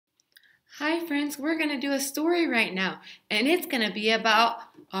Hi friends, we're going to do a story right now, and it's going to be about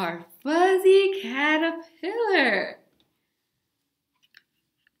our fuzzy caterpillar.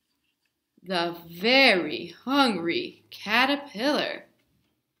 The very hungry caterpillar.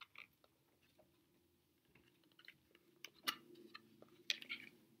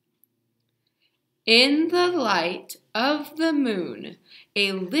 In the light of the moon,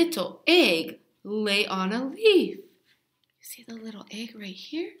 a little egg lay on a leaf. You see the little egg right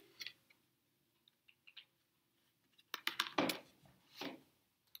here?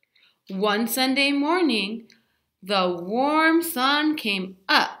 One Sunday morning, the warm sun came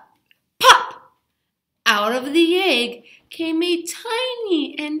up. Pop! Out of the egg came a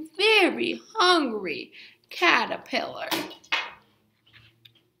tiny and very hungry caterpillar.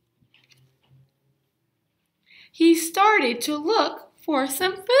 He started to look for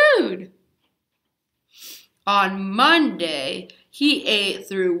some food. On Monday, he ate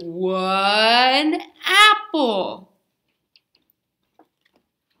through one apple.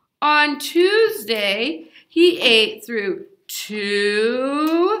 On Tuesday, he ate through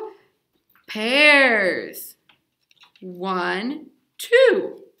two pears. 1,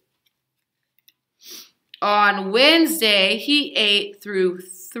 2. On Wednesday, he ate through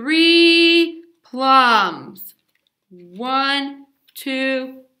 3 plums. 1,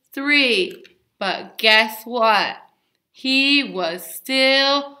 2, 3. But guess what? He was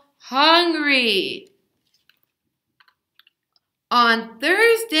still hungry. On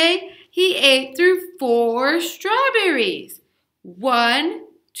Thursday, he ate through 4 strawberries. 1,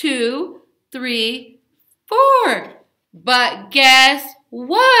 2, 3, 4. But guess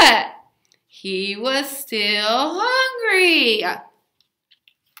what? He was still hungry.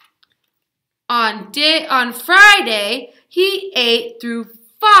 On Friday, he ate through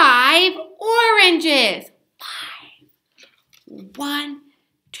 5 oranges. 5. 1,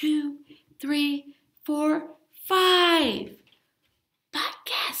 2, 3, 4, 5. But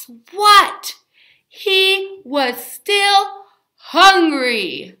guess what? He was still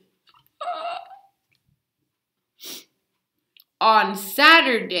hungry. On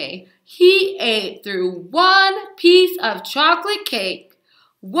Saturday, he ate through 1 piece of chocolate cake,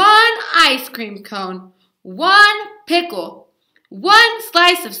 1 ice cream cone, 1 pickle, 1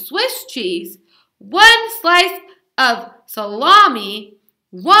 slice of Swiss cheese, 1 slice of salami,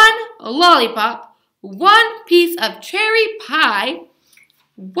 1 lollipop, 1 piece of cherry pie,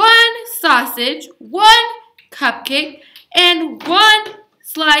 1 sausage, 1 cupcake, and 1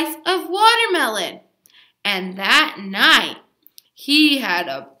 slice of watermelon. And that night, he had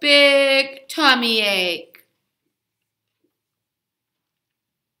a big tummy ache.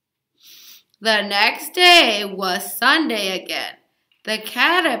 The next day was Sunday again. The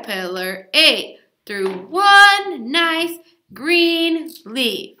caterpillar ate through 1 nice green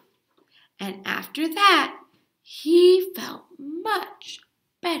leaf. And after that, he felt much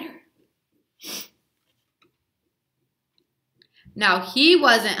better. Now he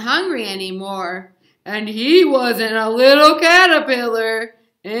wasn't hungry anymore, and he wasn't a little caterpillar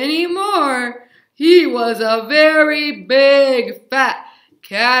anymore. He was a very big, fat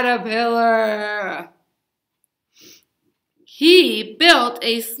caterpillar. He built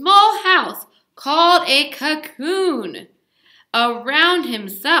a small house called a cocoon around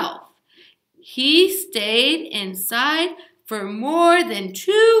himself. He stayed inside for more than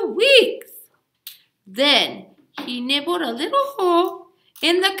 2 weeks. Then he nibbled a little hole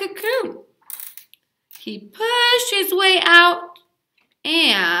in the cocoon. He pushed his way out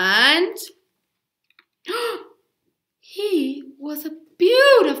and he was a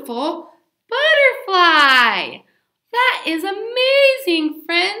beautiful butterfly. That is amazing,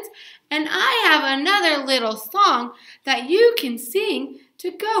 friends. And I have another little song that you can sing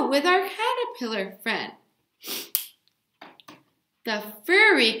to go with our caterpillar friend. The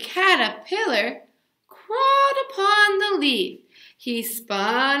furry caterpillar crawled upon the leaf. He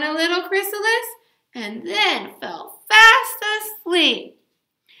spun a little chrysalis and then fell fast asleep.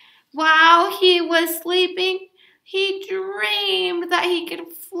 While he was sleeping, he dreamed that he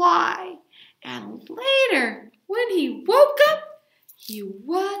could fly. And later, when he woke up, he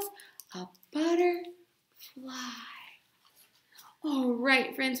was a butterfly. All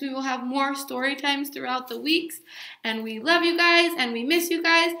right, friends, we will have more story times throughout the weeks. And we love you guys and we miss you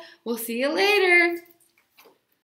guys. We'll see you later.